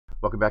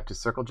Welcome back to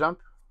Circle Jump.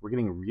 We're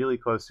getting really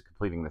close to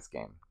completing this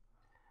game.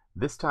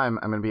 This time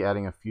I'm going to be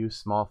adding a few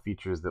small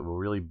features that will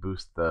really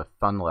boost the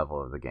fun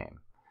level of the game.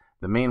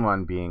 The main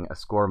one being a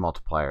score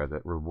multiplier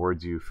that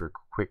rewards you for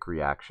quick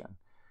reaction.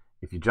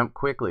 If you jump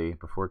quickly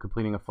before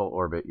completing a full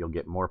orbit, you'll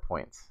get more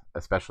points,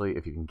 especially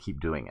if you can keep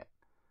doing it.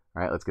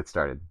 Alright, let's get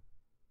started.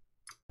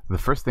 The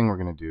first thing we're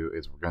going to do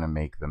is we're going to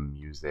make the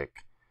music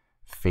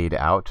fade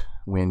out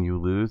when you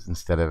lose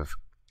instead of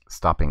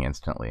stopping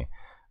instantly.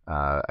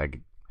 I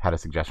had a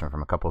suggestion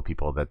from a couple of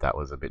people that that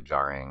was a bit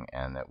jarring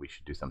and that we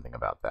should do something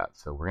about that.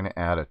 So we're going to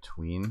add a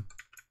tween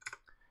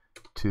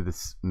to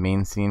this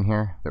main scene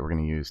here that we're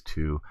going to use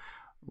to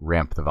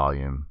ramp the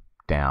volume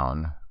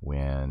down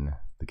when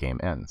the game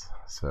ends.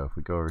 So if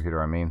we go over here to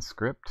our main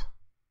script,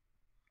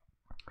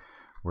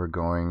 we're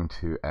going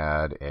to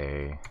add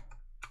a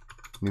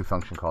new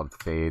function called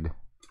fade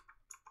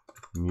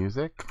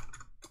music.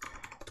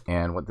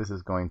 And what this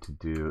is going to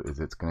do is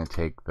it's going to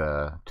take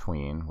the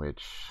tween,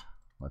 which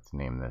let's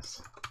name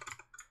this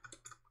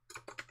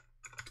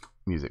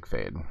music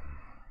fade.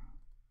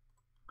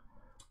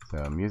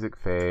 So music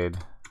fade,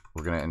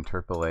 we're going to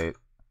interpolate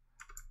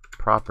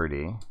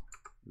property,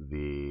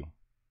 the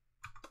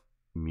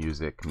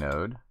music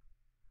node.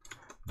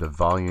 The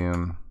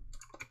volume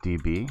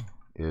dB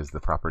is the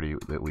property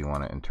that we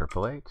want to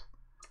interpolate.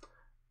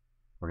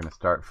 We're going to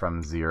start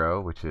from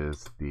 0, which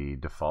is the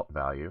default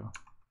value,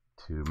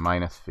 to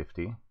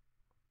 -50.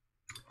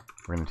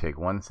 We're going to take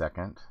 1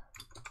 second,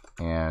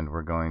 and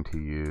we're going to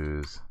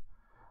use,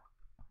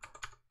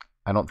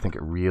 I don't think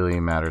it really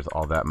matters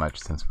all that much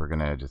since we're going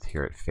to just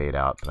hear it fade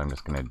out, but I'm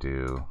just going to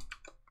do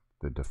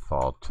the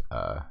default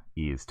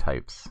ease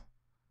types.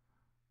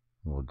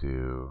 We'll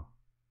do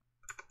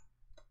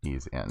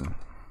ease in.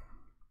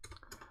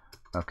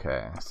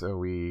 Okay, so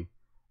we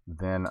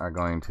then are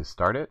going to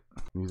start it,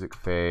 music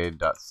fade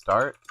dot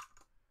start,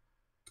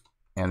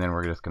 and then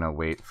we're just going to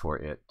wait for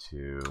it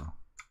to,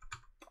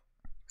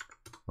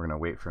 we're going to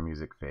wait for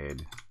music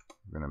fade,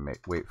 we're going to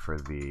wait for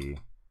the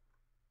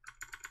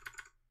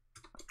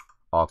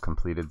all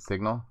completed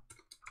signal,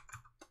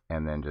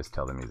 and then just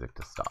tell the music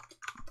to stop.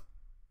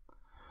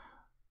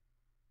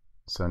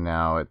 So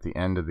now at the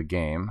end of the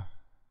game,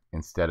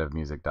 instead of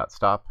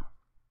music.stop,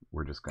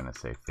 we're just going to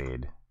say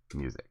fade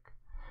music.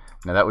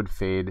 Now that would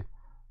fade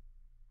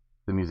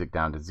the music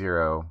down to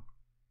 0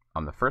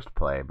 on the first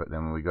play, but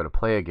then when we go to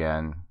play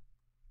again,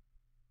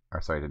 or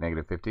sorry, to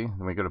 -50,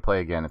 when we go to play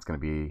again, it's going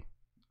to be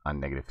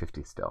on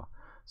 -50 still.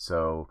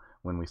 So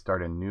when we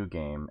start a new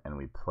game and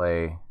we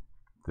play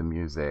the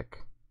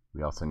music,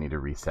 we also need to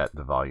reset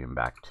the volume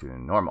back to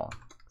normal.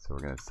 So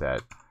we're going to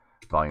set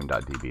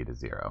volume.dB to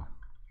 0.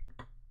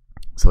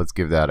 So let's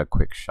give that a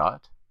quick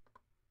shot.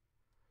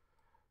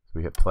 So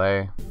we hit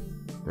play,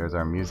 there's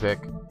our music,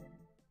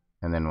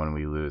 and then when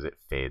we lose it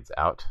fades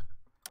out.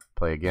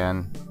 Play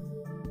again,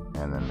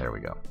 and then there we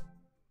go.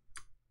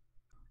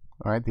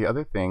 Alright, the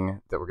other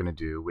thing that we're going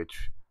to do,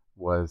 which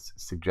was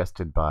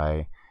suggested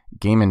by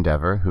Game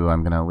Endeavor, who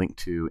I'm going to link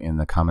to in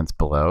the comments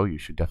below. You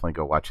should definitely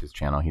go watch his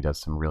channel. He does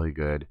some really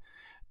good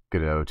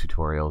Godot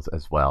tutorials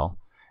as well.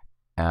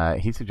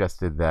 He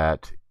suggested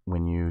that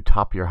when you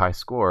top your high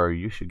score,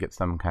 you should get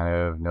some kind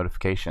of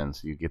notification,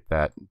 so you get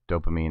that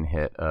dopamine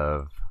hit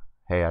of,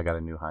 hey, I got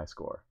a new high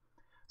score.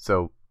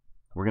 So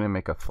we're going to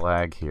make a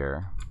flag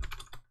here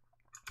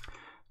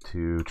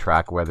to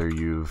track whether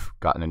you've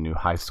gotten a new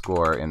high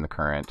score in the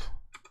current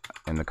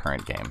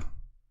game.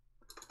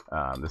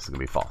 This is going to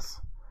be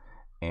false.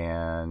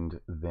 And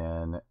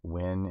then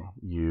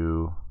whenever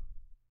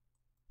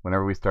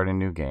we start a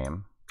new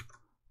game,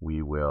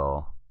 we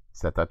will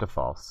set that to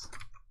false.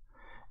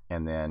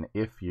 And then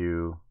if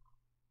you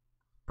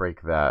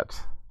break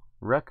that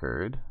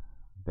record,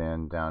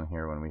 then down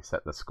here when we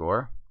set the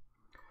score,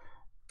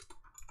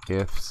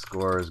 if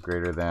score is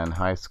greater than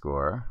high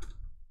score,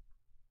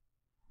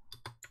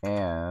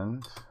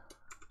 and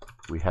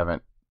we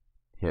haven't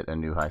hit a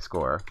new high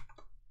score,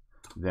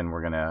 then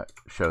we're going to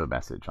show the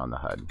message on the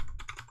HUD.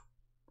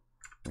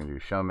 We're going to do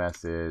show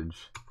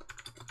message,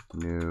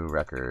 new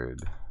record.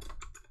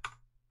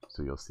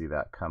 So you'll see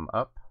that come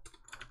up,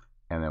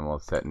 and then we'll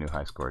set new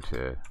high score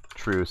to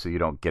true, so you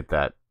don't get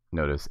that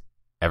notice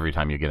every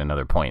time you get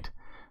another point,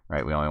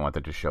 right? We only want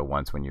that to show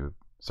once when you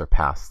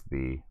surpass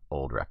the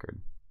old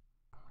record.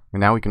 And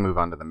now we can move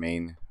on to the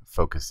main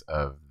focus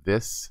of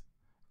this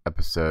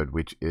episode,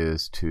 which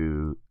is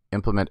to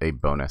implement a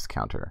bonus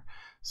counter.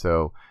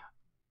 So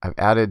I've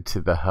added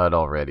to the HUD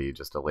already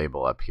just a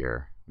label up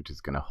here, which is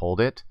going to hold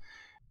it.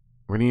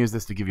 We're going to use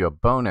this to give you a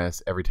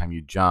bonus every time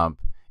you jump,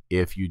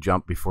 if you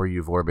jump before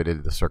you've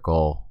orbited the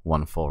circle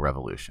 1 full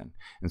revolution.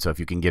 And so if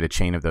you can get a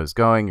chain of those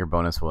going, your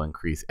bonus will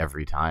increase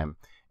every time,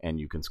 and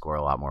you can score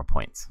a lot more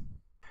points.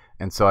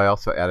 And so I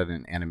also added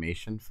an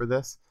animation for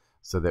this,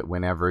 so that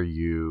whenever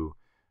you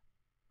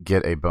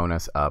get a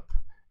bonus up,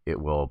 it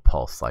will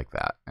pulse like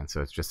that. And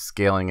so it's just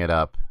scaling it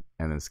up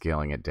and then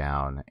scaling it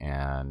down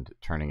and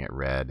turning it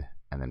red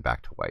and then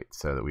back to white,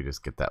 so that we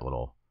just get that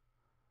little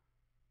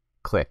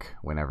click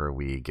whenever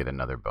we get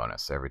another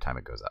bonus every time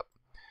it goes up.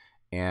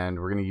 And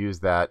we're going to use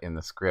that in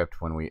the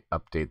script when we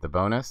update the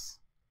bonus.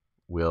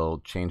 We'll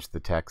change the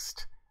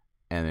text,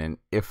 and then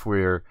if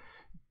we're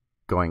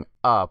going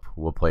up,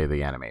 we'll play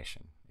the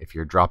animation. If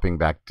you're dropping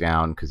back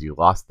down because you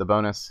lost the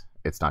bonus,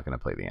 it's not going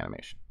to play the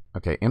animation.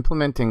 Okay,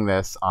 implementing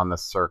this on the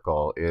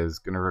circle is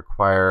going to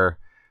require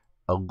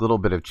a little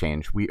bit of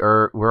change.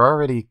 We're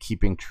already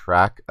keeping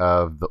track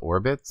of the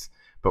orbits,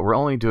 but we're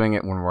only doing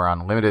it when we're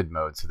on limited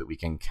mode so that we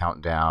can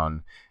count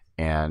down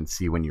and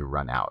see when you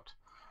run out.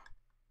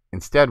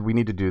 Instead, we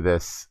need to do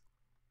this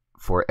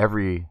for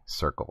every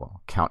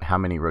circle. Count how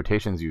many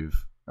rotations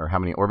or how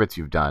many orbits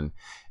you've done,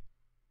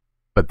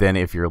 but then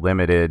if you're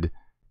limited,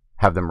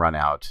 have them run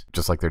out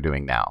just like they're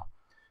doing now.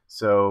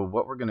 So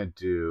what we're going to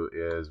do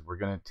is we're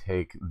going to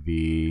take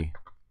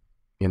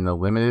in the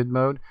limited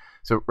mode.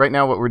 So right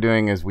now what we're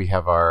doing is we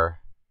have our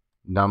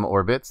num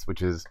orbits,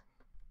 which is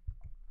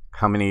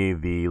how many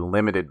the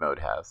limited mode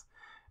has.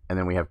 And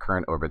then we have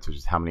current orbits, which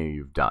is how many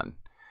you've done.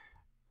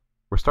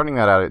 We're starting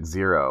that out at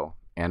 0,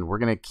 and we're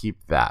going to keep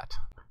that.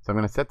 So I'm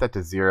going to set that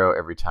to 0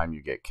 every time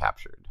you get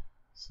captured.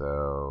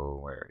 So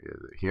where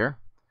is it? Here.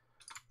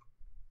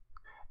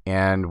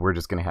 And we're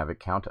just going to have it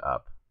count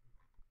up.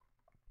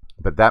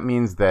 But that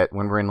means that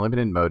when we're in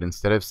limited mode,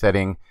 instead of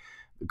setting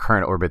the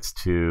current orbits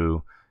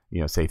to,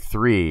 say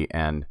 3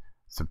 and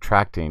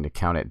subtracting to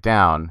count it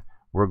down,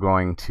 we're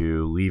going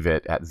to leave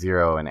it at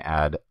 0 and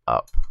add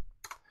up.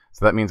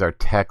 So that means our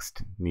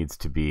text needs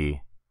to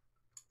be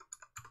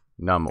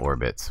num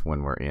orbits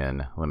when we're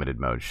in limited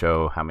mode.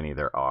 Show how many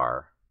there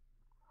are.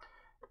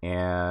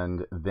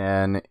 And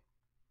then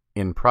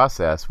in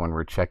process, when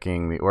we're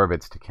checking the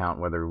orbits to count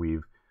whether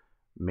we've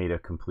made a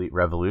complete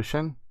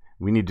revolution,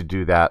 we need to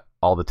do that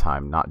all the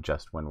time, not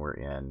just when we're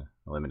in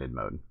limited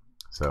mode.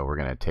 So we're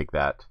going to take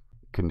that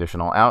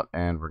conditional out,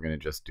 and we're going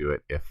to just do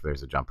it if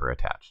there's a jumper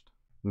attached.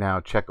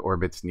 Now check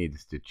orbits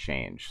needs to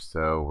change.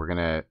 So we're going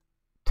to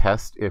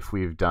test if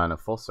we've done a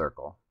full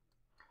circle,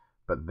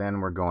 but then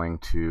we're going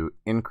to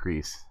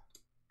increase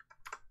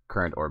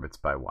current orbits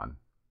by 1.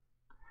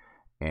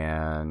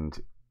 And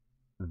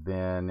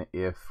then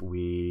if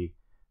we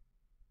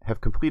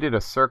have completed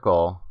a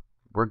circle,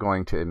 we're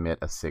going to emit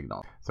a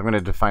signal. So I'm going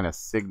to define a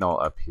signal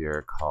up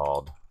here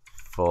called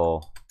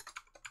full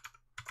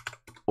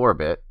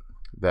orbit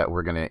that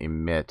we're going to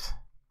emit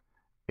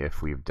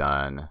if we've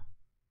done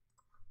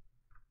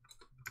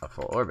a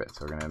full orbit.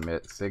 So we're going to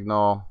emit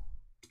signal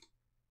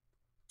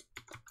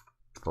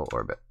full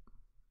orbit.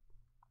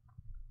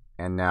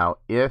 And now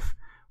if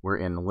we're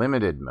in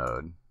limited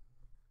mode,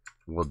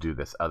 we'll do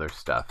this other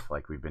stuff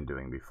like we've been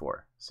doing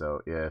before.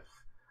 So if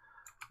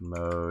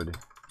mode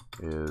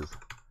is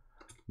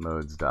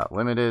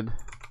modes.limited,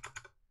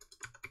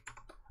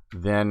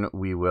 then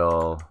we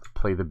will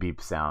play the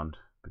beep sound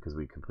because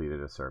we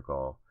completed a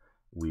circle.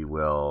 We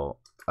will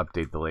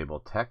update the label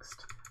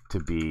text to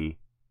be,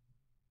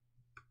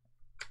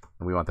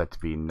 we want that to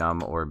be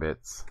num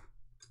orbits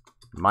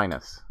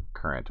minus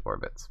current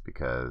orbits,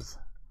 because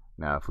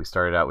now if we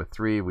started out with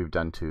 3, we've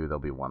done 2, there'll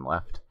be 1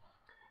 left.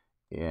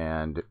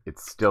 And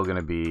it's still going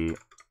to be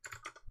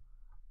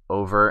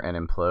over and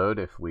implode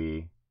if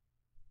we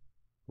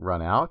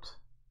run out.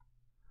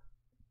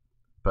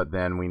 But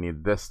then we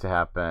need this to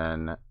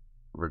happen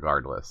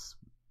regardless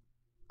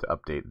to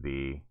update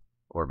the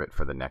orbit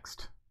for the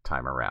next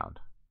time around.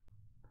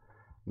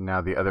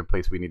 Now the other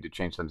place we need to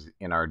change them is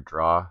in our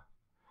draw.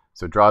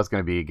 So draw is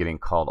going to be getting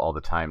called all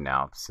the time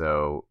now.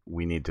 So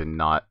we need to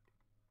not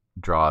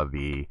draw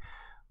the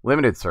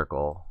limited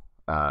circle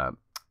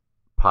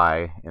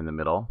pi in the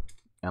middle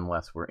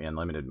unless we're in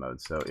limited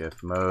mode. So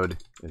if mode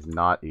is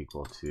not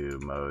equal to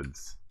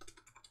modes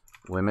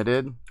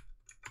limited,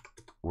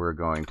 we're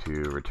going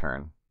to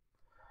return.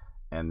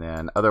 And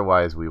then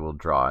otherwise we will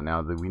draw.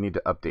 Now we need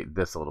to update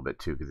this a little bit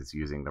too because it's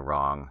using the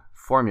wrong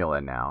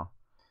formula now.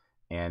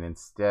 And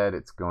instead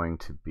it's going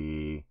to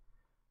be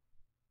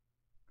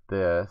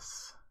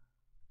this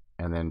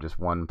and then just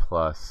 1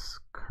 plus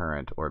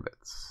current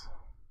orbits.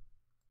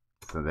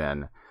 So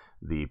then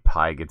the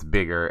pi gets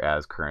bigger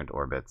as current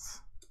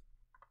orbits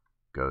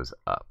goes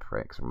up,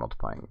 right? Because we're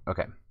multiplying.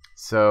 Okay,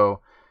 so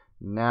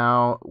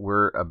now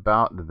we're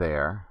about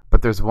there.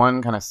 But there's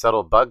one kind of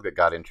subtle bug that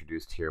got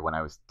introduced here when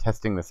I was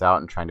testing this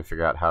out and trying to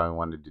figure out how I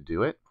wanted to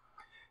do it.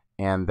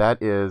 And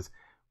that is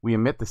we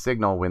emit the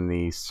signal when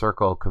the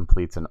circle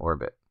completes an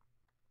orbit.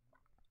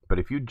 But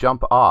if you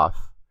jump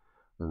off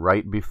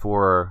right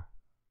before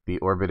the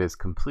orbit is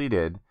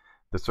completed,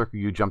 the circle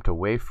you jumped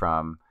away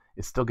from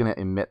is still going to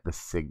emit the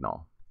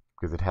signal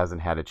because it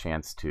hasn't had a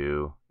chance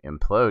to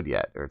implode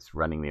yet, or it's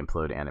running the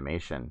implode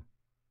animation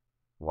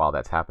while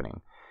that's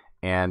happening.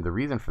 And the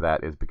reason for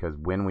that is because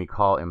when we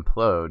call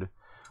implode,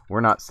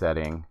 we're not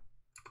setting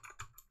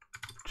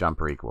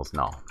jumper equals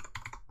null.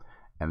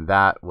 And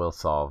that will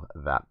solve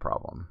that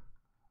problem.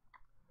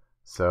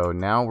 So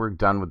now we're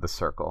done with the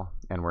circle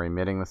and we're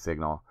emitting the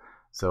signal.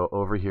 So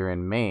over here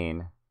in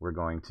main, we're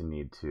going to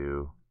need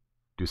to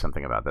do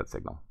something about that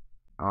signal.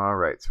 All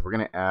right, so we're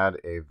going to add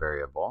a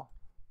variable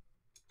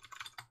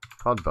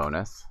called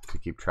bonus to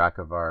keep track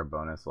of our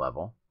bonus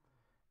level.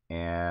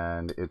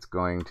 and it's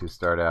going to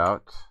start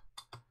out,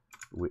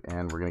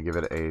 and we're going to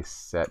give it a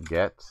set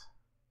get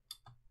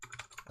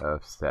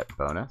of set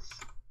bonus,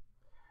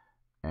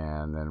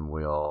 and then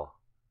we'll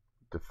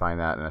define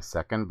that in a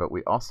second. But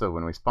we also,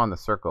 when we spawn the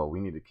circle, we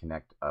need to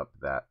connect up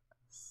that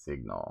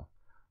signal.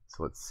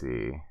 So let's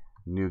see,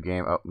 new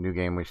game. Oh, new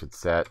game. We should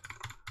set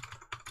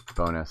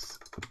bonus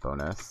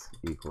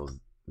equals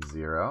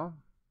 0.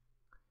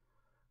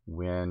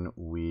 When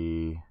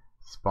we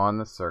spawn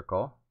the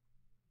circle,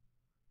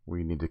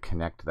 we need to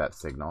connect that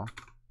signal,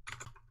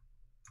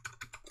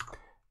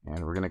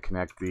 and we're going to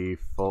connect the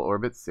full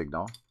orbit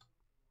signal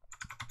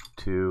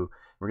to,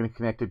 we're going to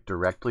connect it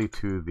directly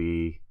to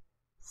the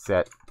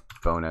set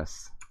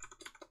bonus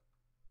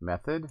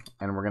method,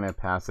 and we're going to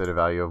pass it a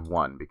value of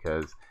 1,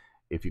 because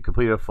if you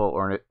complete a full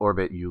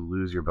orbit, you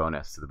lose your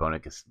bonus. So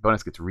the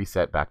bonus gets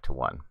reset back to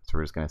 1. So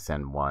we're just going to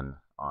send 1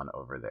 on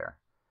over there.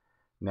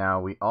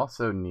 Now we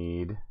also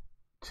need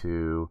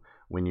to,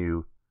 when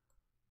you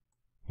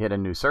hit a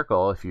new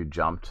circle, if you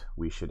jumped,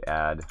 we should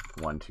add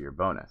 1 to your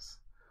bonus.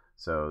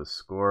 So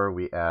score,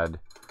 we add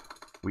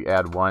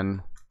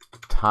 1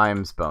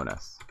 times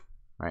bonus,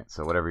 right?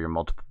 So whatever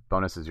your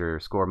bonus is, your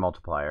score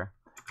multiplier,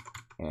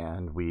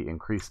 and we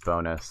increase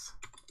bonus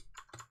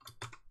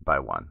by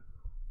 1.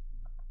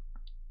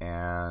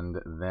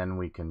 And then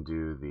we can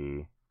do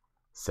the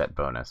set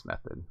bonus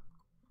method.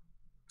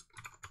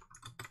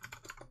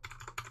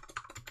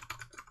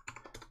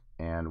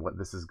 And what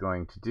this is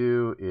going to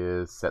do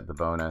is set the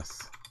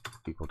bonus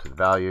equal to the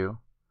value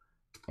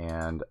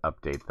and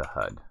update the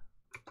HUD.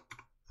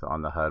 So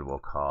on the HUD, we'll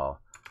call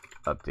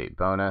update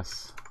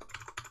bonus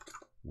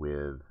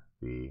with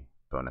the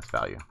bonus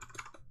value.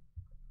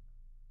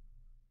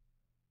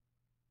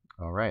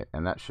 All right,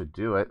 and that should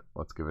do it.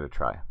 Let's give it a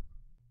try.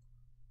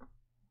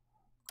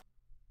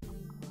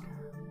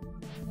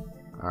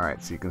 All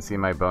right, so you can see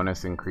my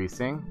bonus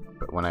increasing,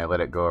 but when I let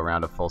it go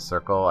around a full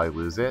circle, I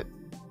lose it.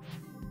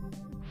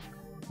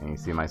 And you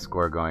see my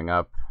score going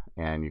up,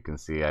 and you can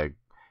see I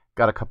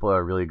got a couple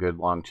of really good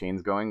long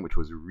chains going, which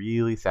was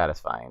really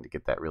satisfying to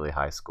get that really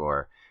high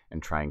score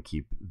and try and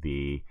keep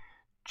the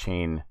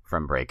chain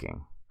from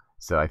breaking.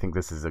 So I think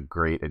this is a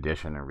great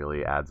addition and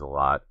really adds a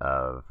lot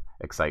of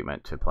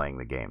excitement to playing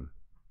the game.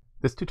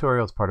 This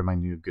tutorial is part of my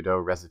new Godot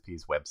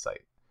recipes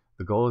website.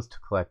 The goal is to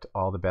collect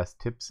all the best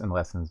tips and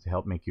lessons to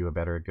help make you a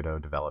better Godot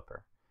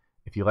developer.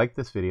 If you liked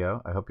this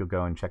video, I hope you'll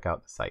go and check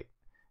out the site.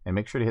 And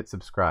make sure to hit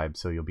subscribe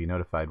so you'll be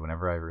notified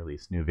whenever I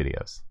release new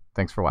videos.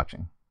 Thanks for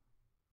watching.